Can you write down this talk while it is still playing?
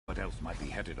What else might be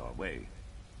headed our way?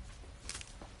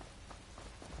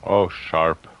 Oh,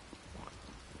 sharp.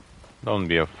 Don't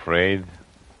be afraid.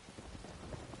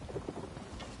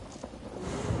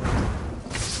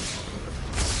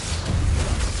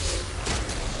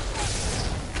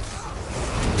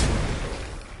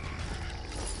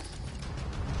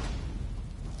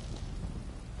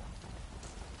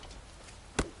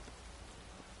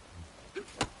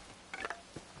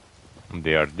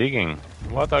 They are digging.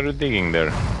 What are you digging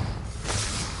there?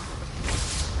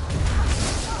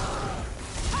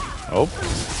 Oh,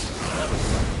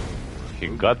 he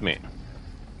got me.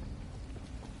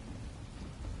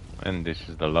 And this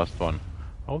is the last one.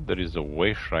 Oh, there is a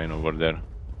way shrine over there.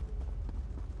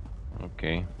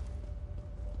 Okay.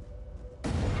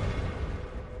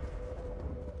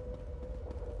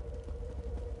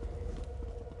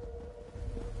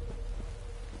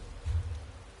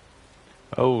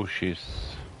 Oh,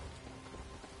 she's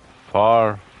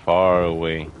far, far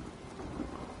away.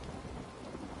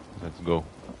 Let's go.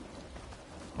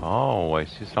 Oh, I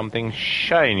see something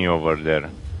shiny over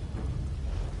there.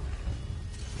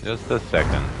 Just a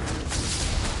second.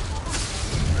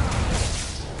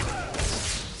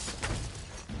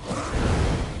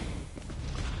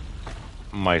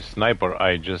 My sniper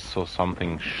eye just saw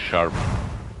something sharp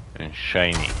and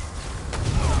shiny.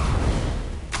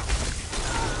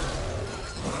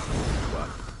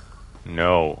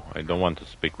 No, I don't want to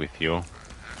speak with you.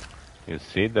 You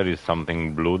see, there is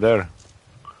something blue there.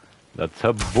 That's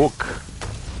a book.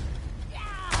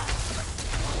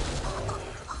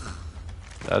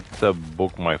 That's a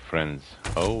book, my friends.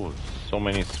 Oh, so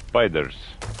many spiders.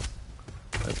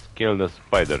 Let's kill the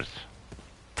spiders.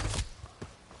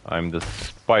 I'm the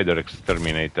spider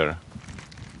exterminator.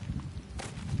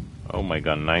 Oh my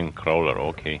god, 9 crawler.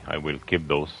 Okay, I will keep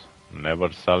those.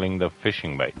 Never selling the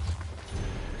fishing baits.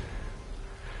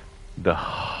 The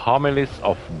homilies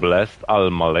of blessed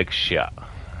Al-Malekshia.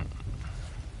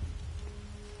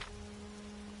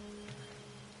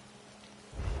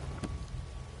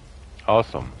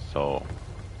 Awesome. So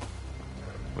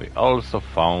we also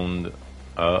found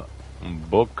a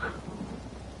book.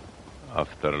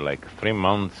 After like 3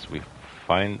 months we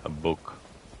find a book.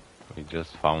 We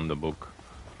just found a book.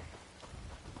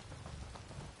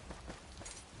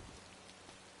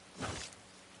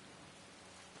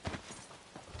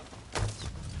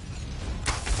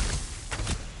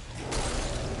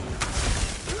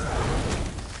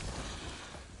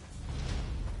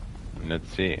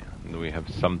 Let's see, do we have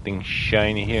something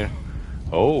shiny here?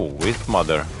 Oh, Wisp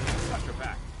Mother.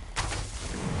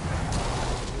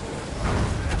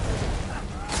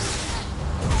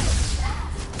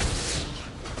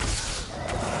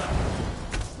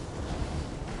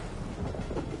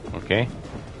 Okay.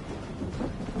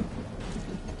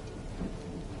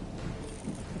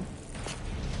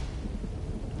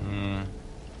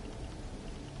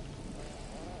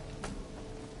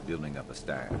 Building up a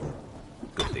staff.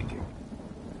 Good thinking.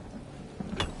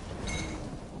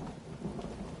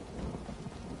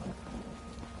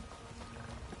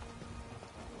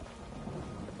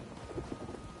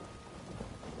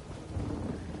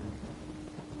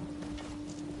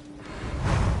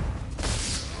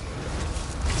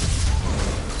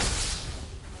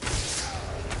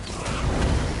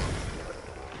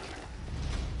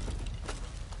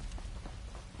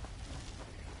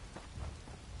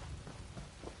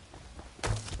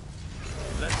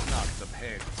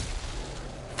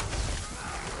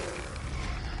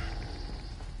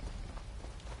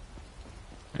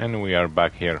 And we are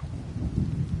back here.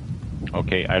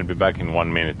 Okay, I'll be back in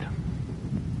 1 minute.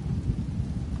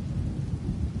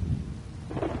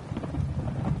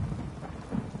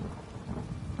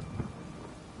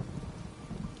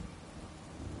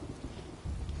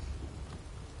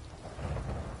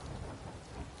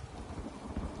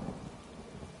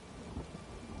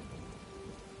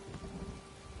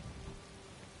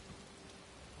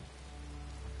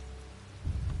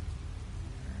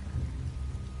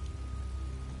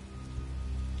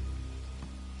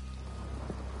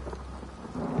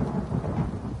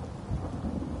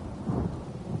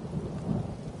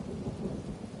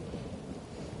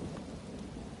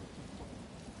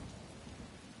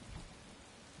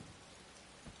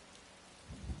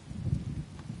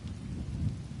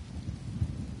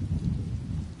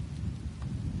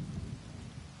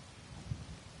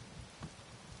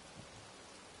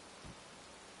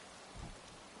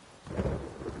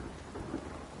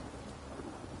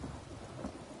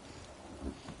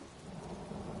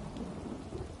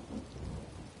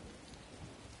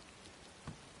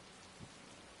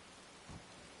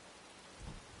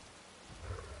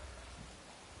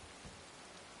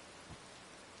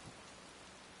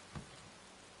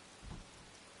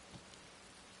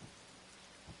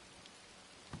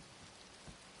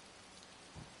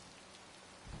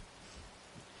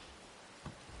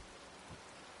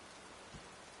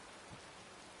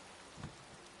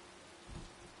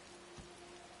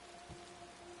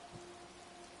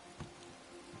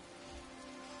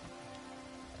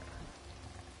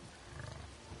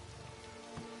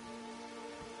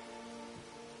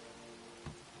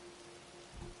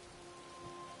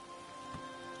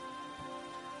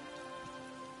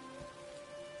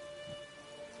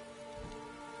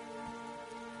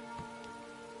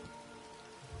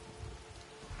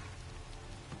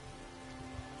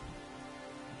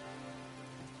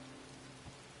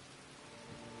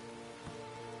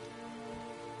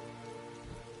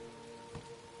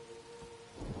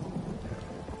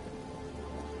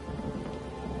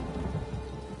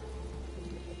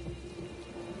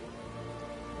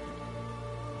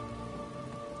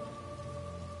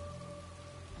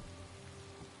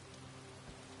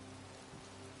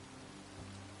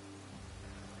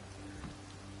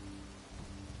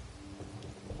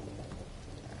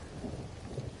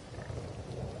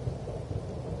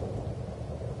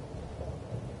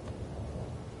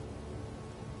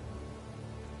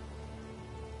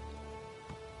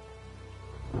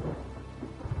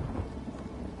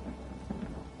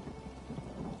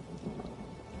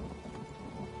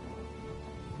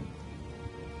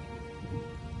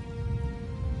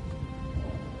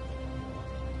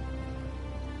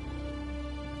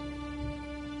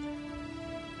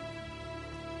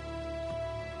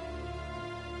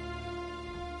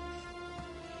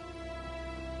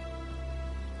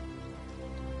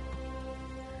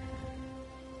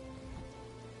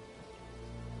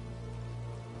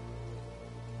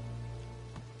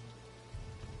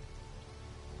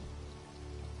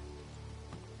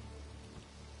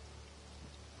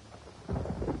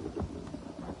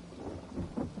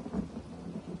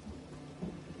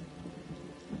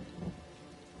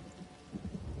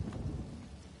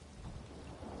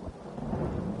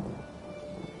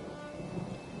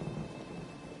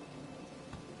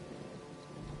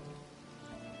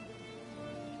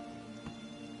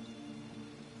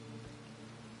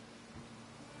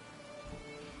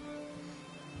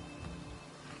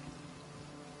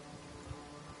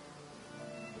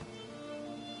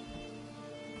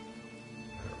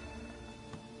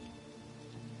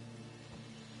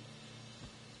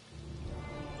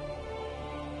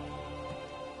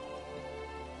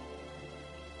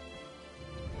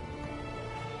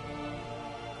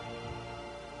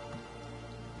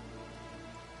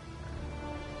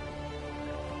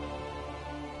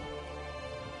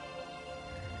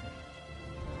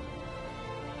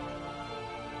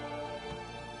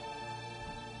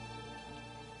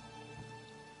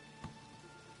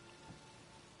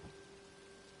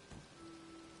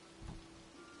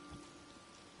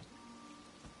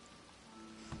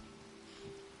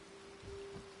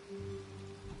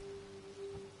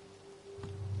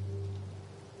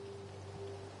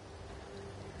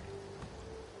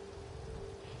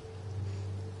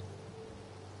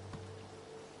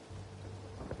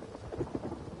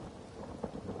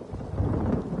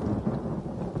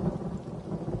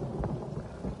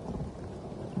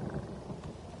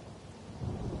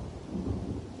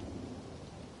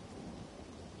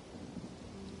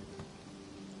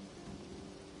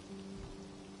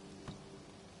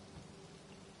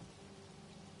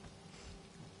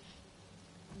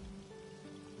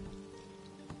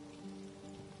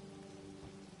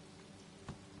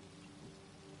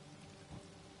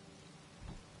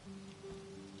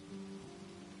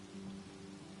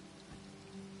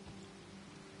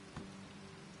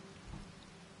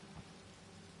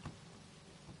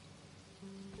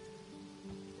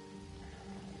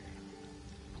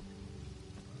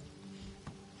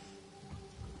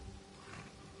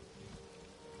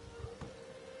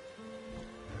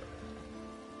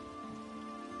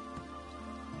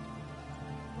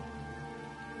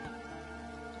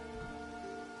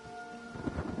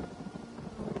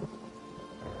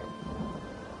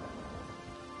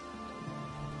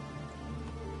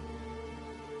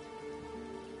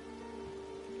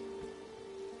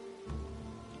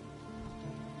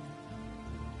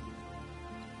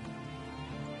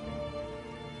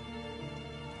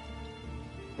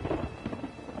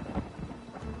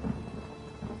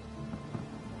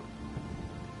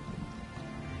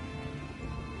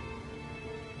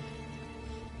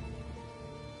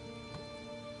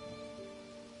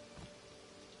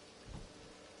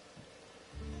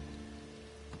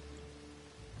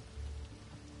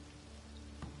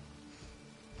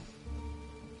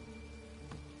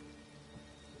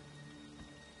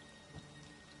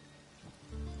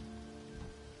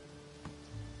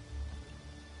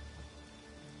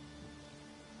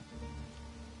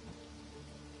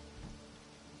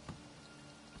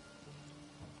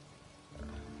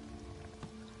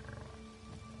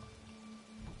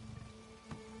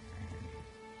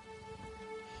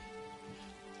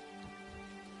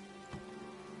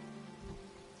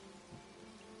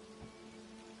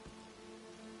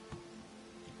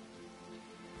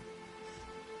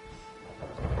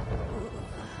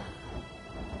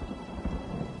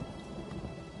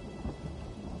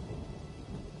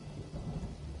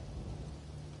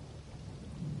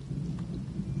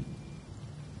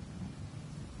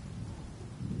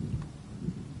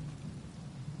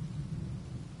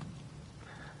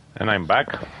 And I'm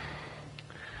back.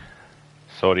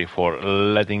 Sorry for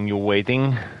letting you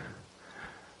waiting,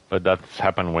 but that's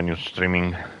happened when you're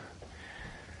streaming.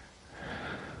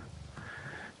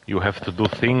 You have to do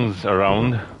things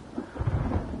around,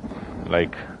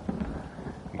 like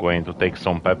going to take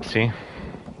some Pepsi,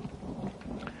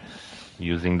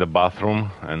 using the bathroom,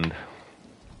 and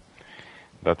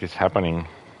that is happening.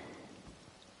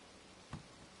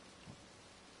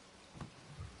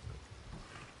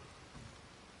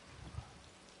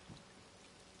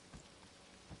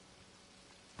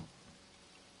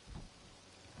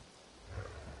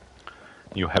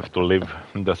 You have to live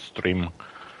the stream.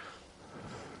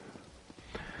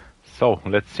 So,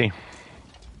 let's see.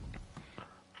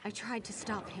 I tried to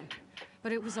stop him,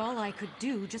 but it was all I could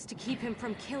do just to keep him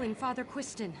from killing Father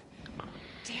Quiston.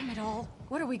 Damn it all.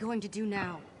 What are we going to do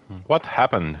now? What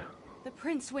happened? The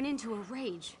prince went into a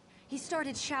rage. He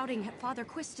started shouting at Father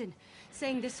Quiston,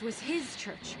 saying this was his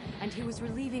church, and he was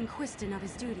relieving Quiston of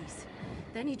his duties.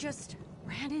 Then he just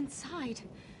ran inside.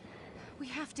 We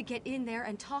have to get in there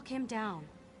and talk him down.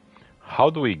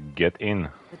 How do we get in?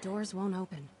 The doors won't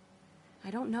open. I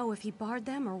don't know if he barred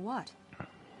them or what.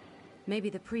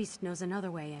 Maybe the priest knows another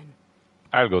way in.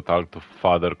 I'll go talk to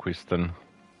Father Quiston.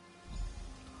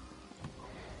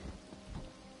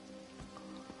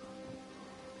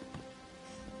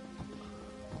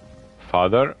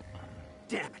 Father?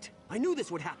 Damn it! I knew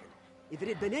this would happen. If it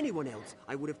had been anyone else,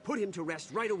 I would have put him to rest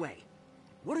right away.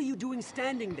 What are you doing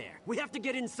standing there? We have to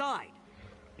get inside.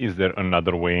 Is there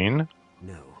another way in?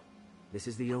 No. This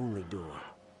is the only door,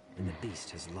 and the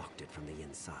beast has locked it from the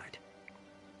inside.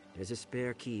 There's a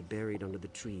spare key buried under the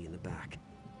tree in the back.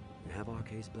 You have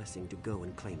Arkay's blessing to go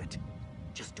and claim it.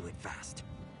 Just do it fast.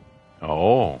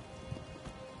 Oh.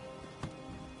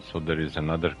 So there is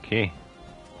another key.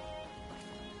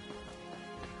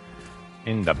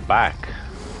 In the back.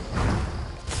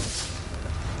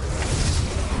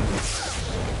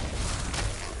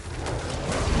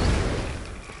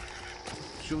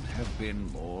 Should have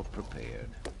been more prepared.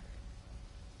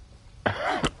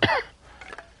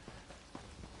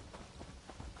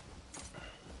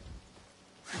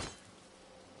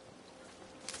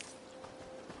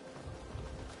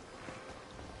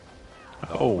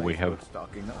 Oh,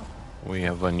 we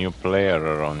have a new player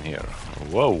around here.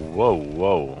 Whoa, whoa,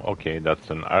 whoa. Okay, that's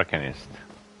an Arcanist.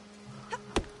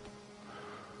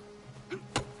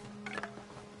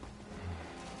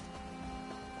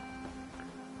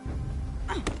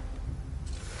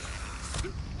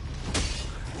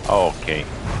 Okay.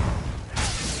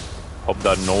 Hope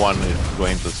that no one is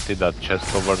going to see that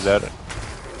chest over there.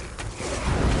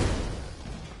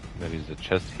 There is a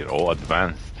chest here. Oh,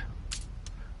 advanced.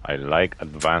 I like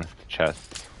advanced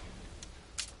chests.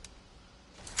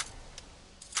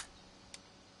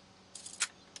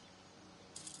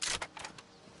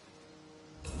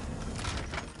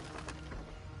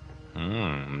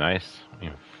 Nice.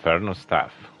 Inferno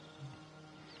staff.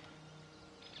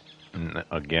 And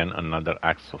again, another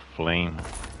axe of flame.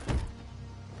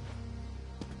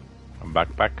 A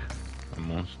backpack. A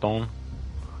moonstone.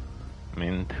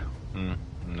 Mint. I'm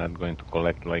not going to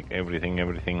collect like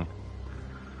everything.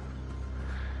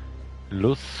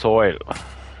 Loose soil.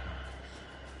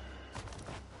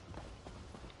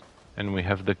 And we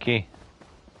have the key.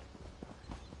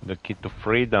 The key to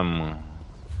freedom.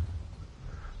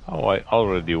 Oh, I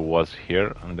already was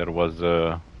here, and there was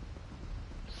a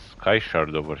sky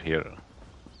shard over here.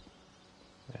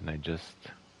 And I just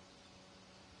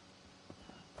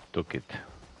took it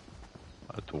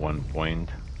at one point.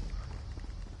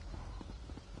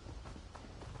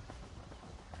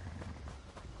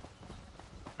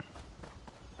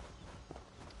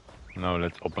 Now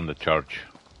let's open the church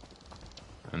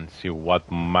and see what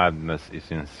madness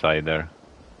is inside there.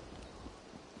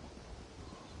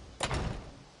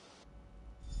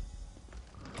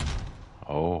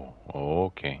 Oh,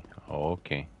 okay.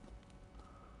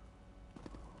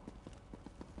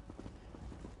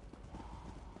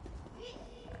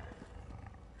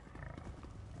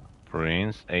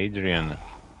 Prince Adrian,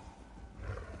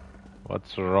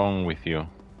 what's wrong with you?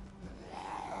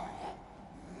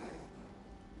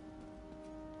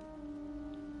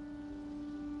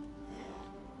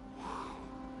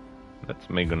 Let's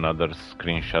make another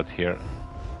screenshot here.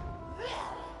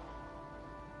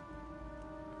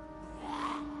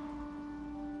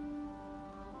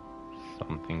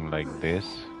 Something like this.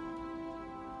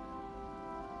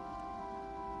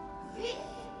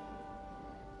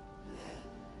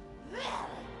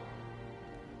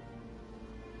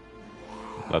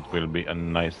 That will be a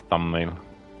nice thumbnail.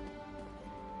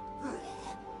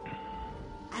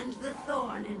 And the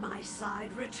thorn in my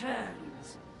side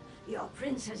returns. Your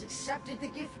prince has accepted the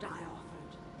gift I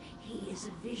offered. He is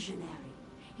a visionary.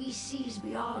 He sees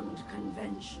beyond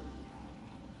convention.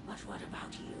 But what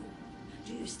about you?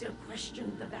 Do you still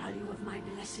question the value of my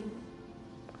blessing?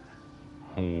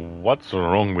 What's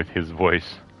wrong with his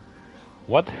voice?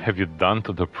 What have you done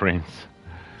to the prince?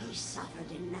 He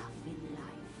suffered enough in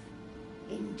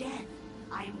life. In death,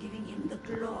 I am giving him the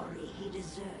glory he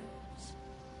deserves.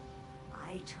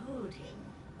 I told him,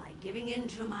 by giving in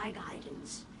to my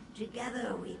guidance,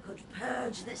 together we could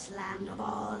purge this land of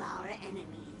all our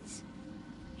enemies.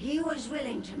 He was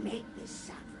willing to make this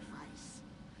sacrifice.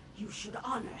 You should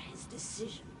honor his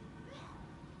decision.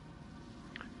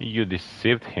 You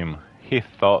deceived him. He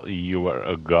thought you were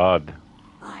a god.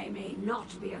 I may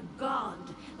not be a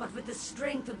god, but with the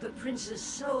strength of the prince's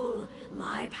soul,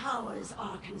 my powers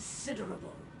are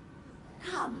considerable.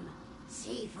 Come,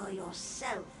 see for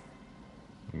yourself.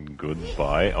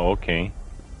 Goodbye. Okay.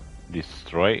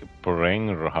 Destroy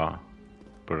Brainra.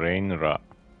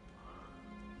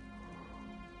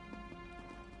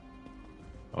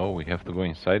 Oh, we have to go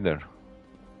inside there.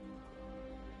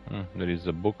 There is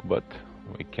a book, but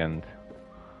we can't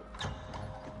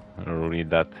read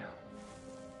that.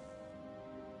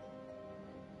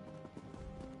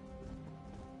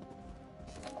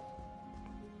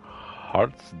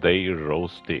 Heart's Day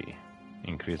Roasty.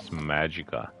 Increase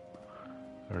Magica.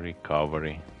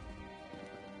 Recovery.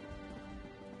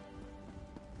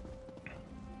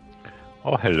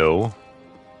 Oh, hello.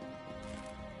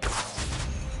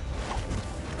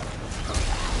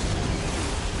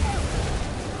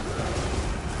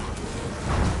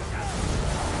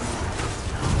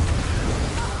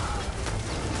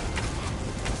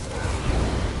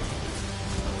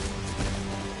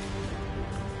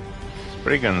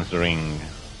 Spriggan's Ring.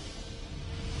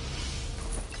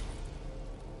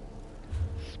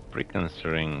 Spriggan's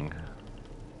Ring.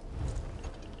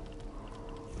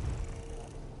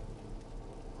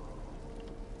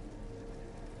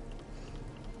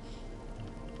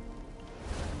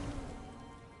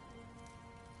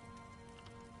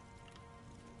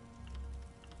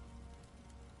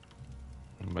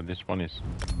 But this one is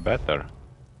better.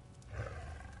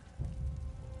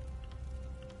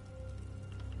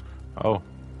 Oh,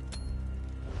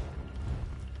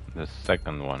 the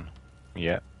second one.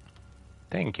 Yeah,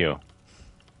 thank you.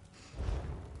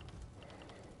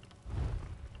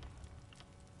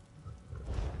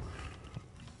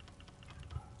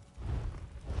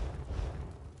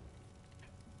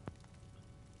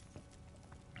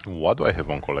 What do I have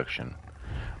on collection?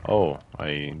 Oh,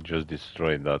 I just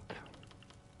destroyed that.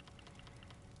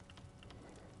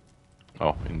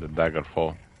 Oh, in the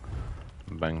Daggerfall.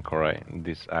 Bankorai,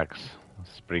 this axe,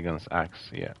 Spriggan's axe,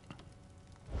 yeah.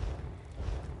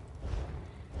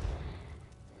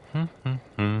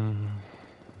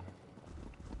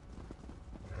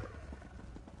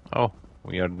 Oh,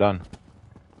 we are done.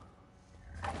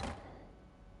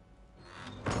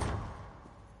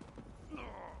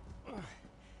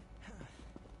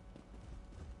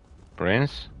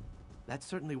 Prince? That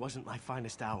certainly wasn't my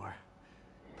finest hour.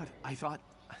 But I thought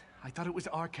it was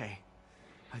RK.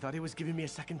 I thought he was giving me a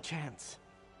second chance.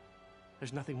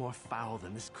 There's nothing more foul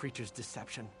than this creature's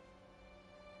deception.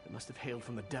 It must have hailed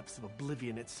from the depths of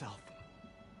oblivion itself.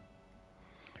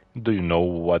 Do you know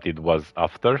what it was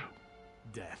after?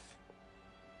 Death.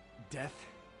 Death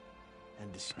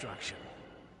and destruction.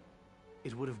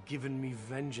 It would have given me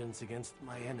vengeance against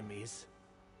my enemies,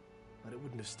 but it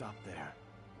wouldn't have stopped there.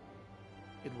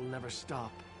 It will never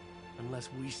stop unless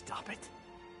we stop it.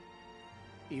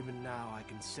 Even now, I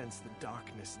can sense the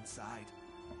darkness inside,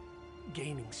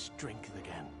 gaining strength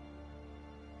again.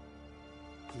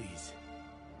 Please,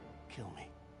 kill me.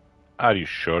 Are you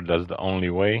sure that's the only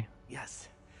way? Yes.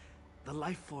 The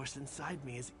life force inside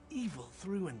me is evil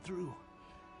through and through.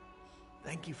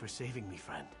 Thank you for saving me,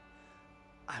 friend.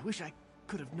 I wish I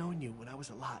could have known you when I was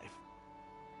alive.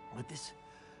 But this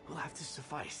will have to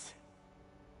suffice.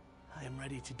 I am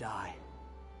ready to die.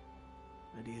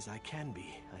 Ready as I can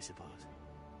be, I suppose.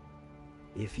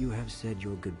 If you have said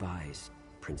your goodbyes,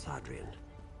 Prince Hadrian,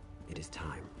 it is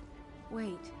time.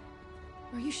 Wait.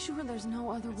 Are you sure there's no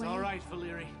other way? It's all right,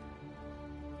 Valeri.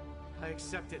 I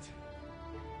accept it.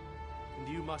 And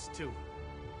you must too.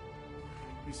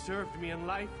 You served me in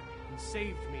life and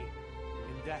saved me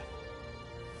in death.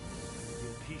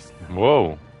 In peace now.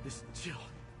 Whoa. This chill.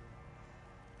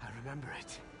 I remember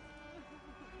it.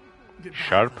 Goodbye,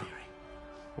 Sharp. Valeri.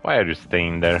 Why are you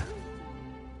staying there?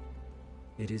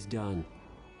 It is done.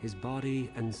 His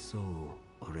body and soul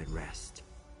are at rest.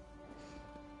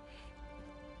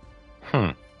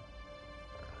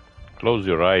 Close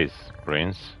your eyes,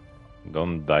 Prince.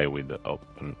 Don't die with the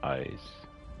open eyes.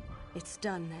 It's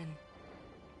done then.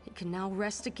 He can now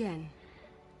rest again.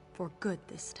 For good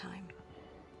this time.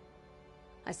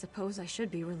 I suppose I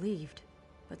should be relieved,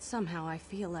 but somehow I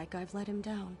feel like I've let him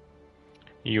down.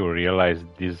 You realize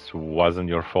this wasn't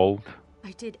your fault?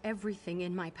 I did everything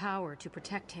in my power to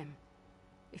protect him.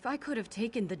 If I could have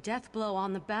taken the death blow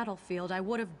on the battlefield, I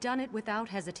would have done it without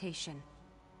hesitation.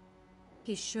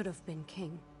 He should have been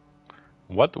king.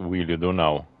 What will you do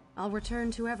now? I'll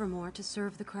return to Evermore to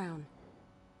serve the crown.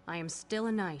 I am still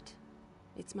a knight.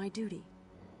 It's my duty.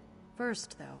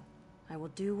 First, though, I will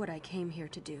do what I came here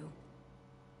to do.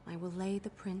 I will lay the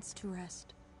prince to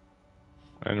rest.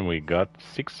 And we got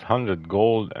 600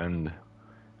 gold and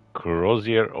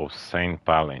Crozier of Saint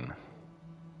Palin.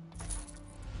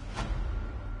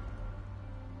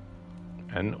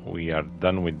 And we are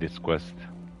done with this quest.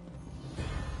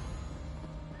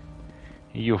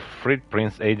 You freed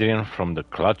Prince Adrian from the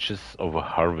clutches of a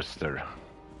harvester.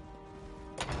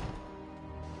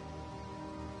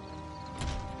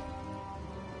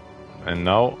 And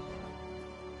now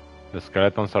the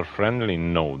skeletons are friendly?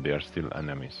 No, they are still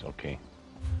enemies, okay.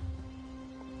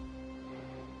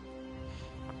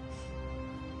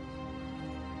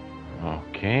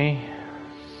 Okay,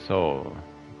 so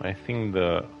I think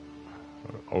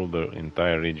all the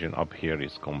entire region up here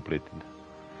is completed.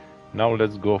 Now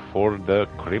let's go for the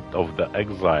Crypt of the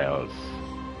Exiles.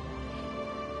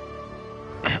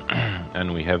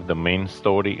 And we have the main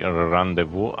story, a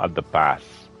rendezvous at the pass.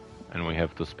 And we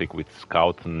have to speak with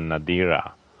Scout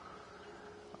Nadira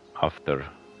after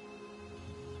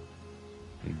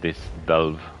this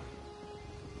delve.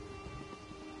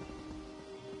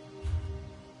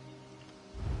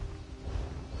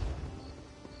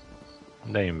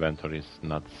 The inventory is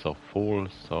not so full,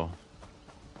 so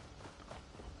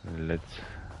let's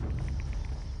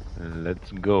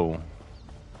go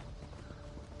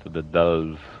to the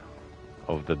delve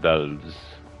of the delves.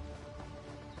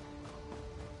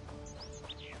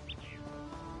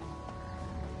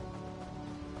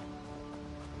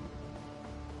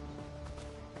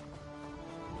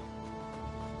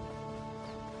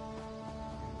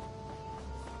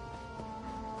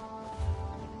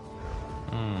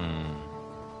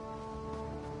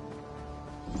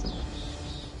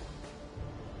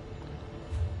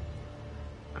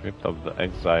 Crypt of the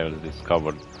Exiles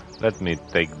discovered. Let me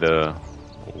take the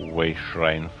Way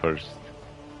Shrine first.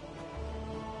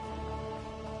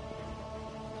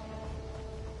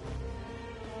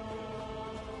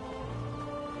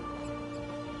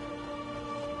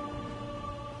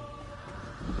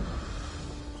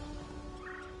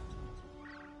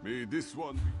 May this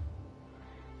one.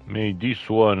 May this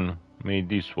one. May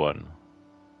this one.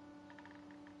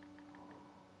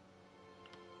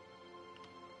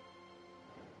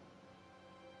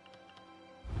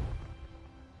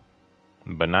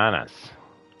 Bananas.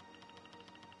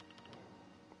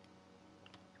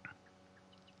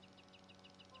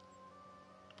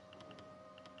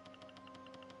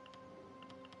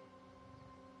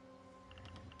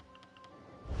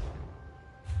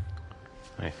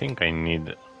 I think I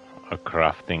need a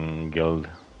crafting guild.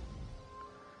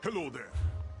 Hello there.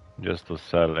 Just to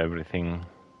sell everything.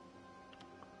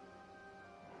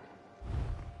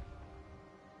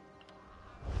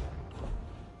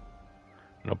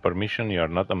 No permission, you are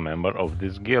not a member of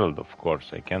this guild. Of course,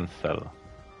 I can sell.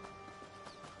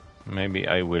 Maybe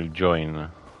I will join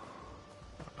a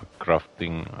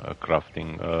crafting,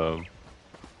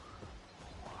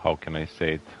 how can I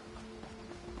say it?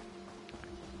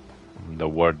 The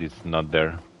word is not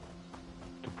there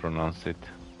to pronounce it.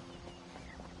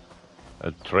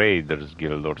 A traders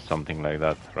guild or something like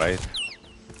that, right?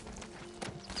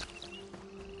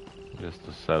 Just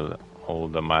to sell all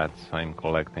the mats I'm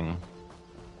collecting.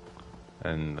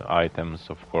 And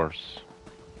items, of course.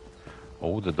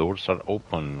 Oh, the doors are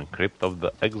open. Crypt of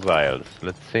the Exiles.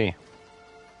 Let's see.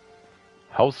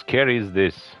 How scary is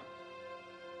this?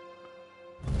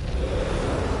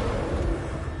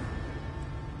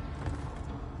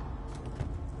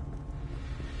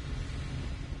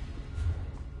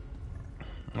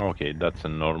 Okay, that's a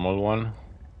normal one.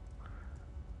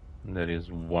 There is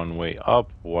one way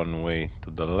up, one way to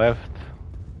the left.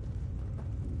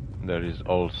 There is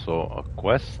also a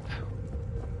quest.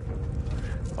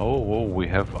 Oh, we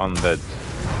have undead.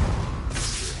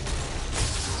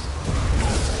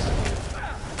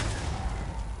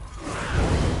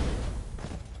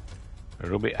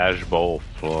 Ruby Ash Ball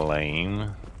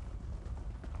Flame.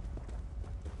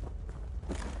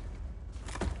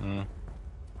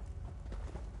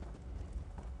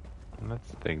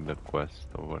 Let's take the quest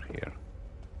over here.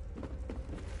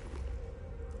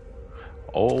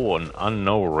 Oh, an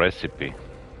unknown recipe.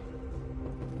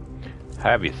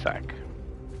 Heavy sack.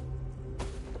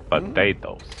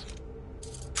 Potatoes.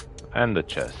 And the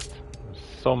chest.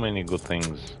 So many good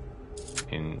things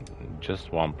in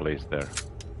just one place there.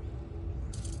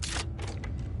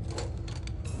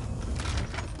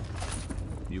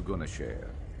 You gonna share?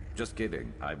 Just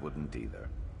kidding, I wouldn't either.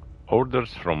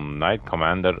 Orders from Knight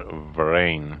Commander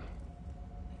Vrain.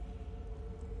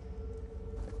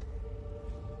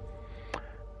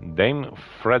 Dame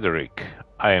Frederick,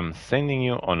 I am sending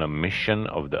you on a mission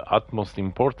of the utmost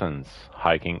importance.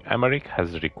 High King Emeric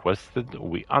has requested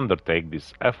we undertake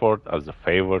this effort as a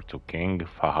favor to King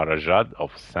Faharajad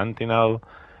of Sentinel,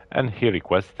 and he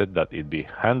requested that it be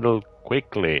handled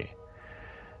quickly.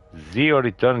 Zio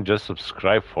Return just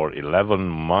subscribed for 11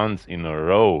 months in a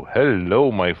row.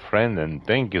 Hello, my friend, and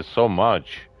thank you so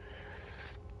much.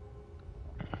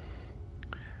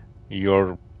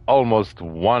 You're almost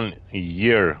 1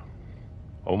 year.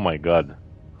 Oh my god.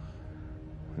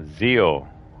 Zio.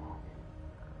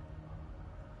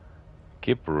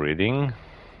 Keep reading.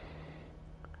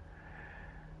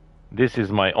 This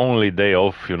is my only day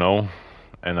off, you know,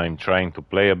 and I'm trying to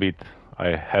play a bit.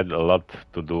 I had a lot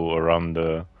to do around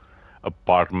the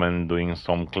apartment, doing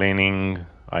some cleaning.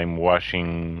 I'm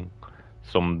washing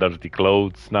some dirty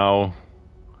clothes now.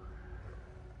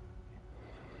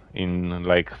 In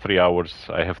like 3 hours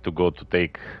I have to go to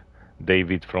take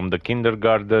David from the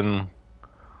kindergarten.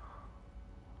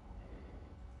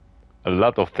 A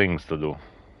lot of things to do.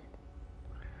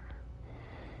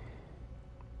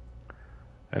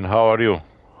 And how are you?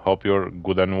 Hope you're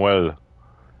good and well.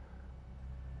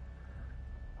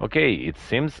 Okay, it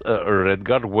seems a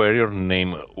Redguard warrior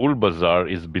named Ulbazar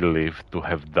is believed to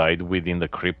have died within the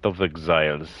Crypt of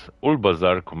Exiles.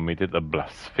 Ulbazar committed a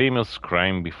blasphemous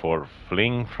crime before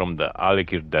fleeing from the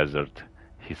Alikir Desert.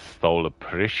 He stole a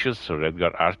precious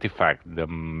Redguard artifact, the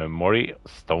Memory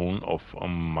Stone of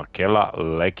Makela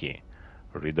Leki.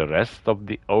 Read the rest of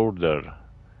the order.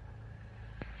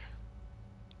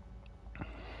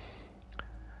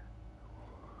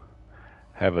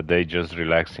 Have a day just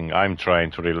relaxing. I'm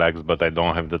trying to relax, but I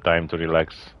don't have the time to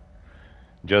relax.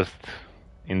 Just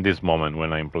in this moment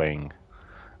when I'm playing.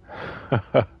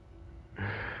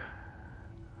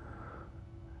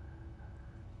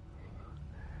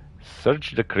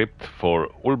 Search the crypt for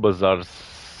Ulbazar's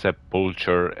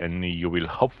sepulture and you will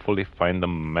hopefully find the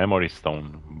memory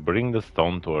stone. Bring the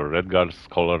stone to a Redguard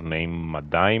scholar named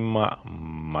Madaima.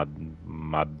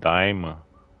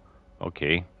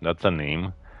 Okay, that's a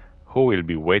name. Who will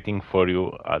be waiting for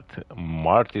you at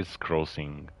Marty's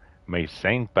Crossing. May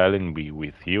Saint Palin be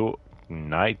with you,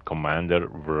 Knight Commander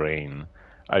Vrain.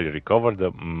 I'll recover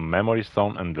the memory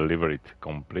stone and deliver it,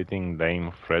 completing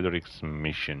Dame Frederick's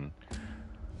mission.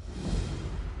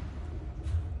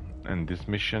 And this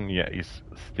mission, yeah, is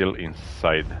still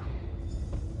inside.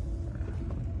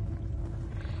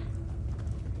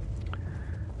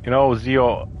 You know,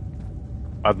 Zio,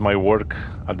 at my work,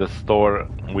 at the store,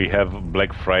 we have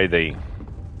Black Friday.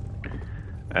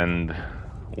 And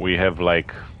we have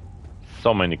like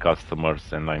so many customers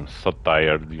and I'm so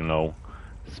tired, you know,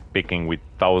 speaking with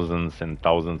thousands and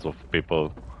thousands of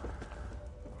people.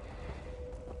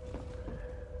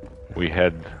 We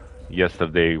had,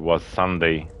 yesterday was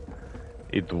Sunday,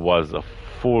 it was a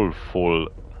full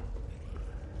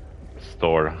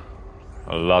store,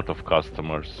 a lot of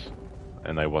customers,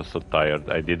 and I was so tired.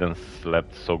 I didn't sleep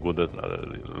so good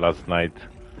last night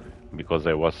because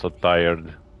I was so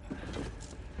tired.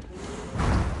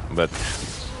 But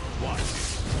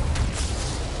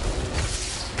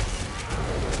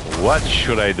what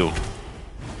should I do?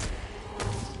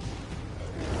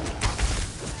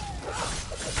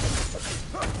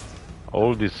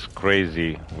 All this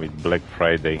crazy with Black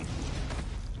Friday.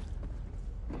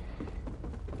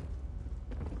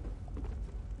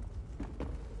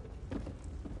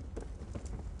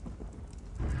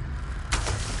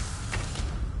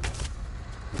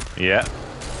 Yeah,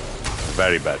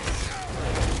 very bad.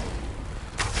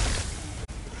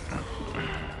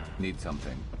 Need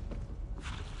something.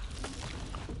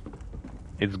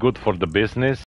 It's good for the business.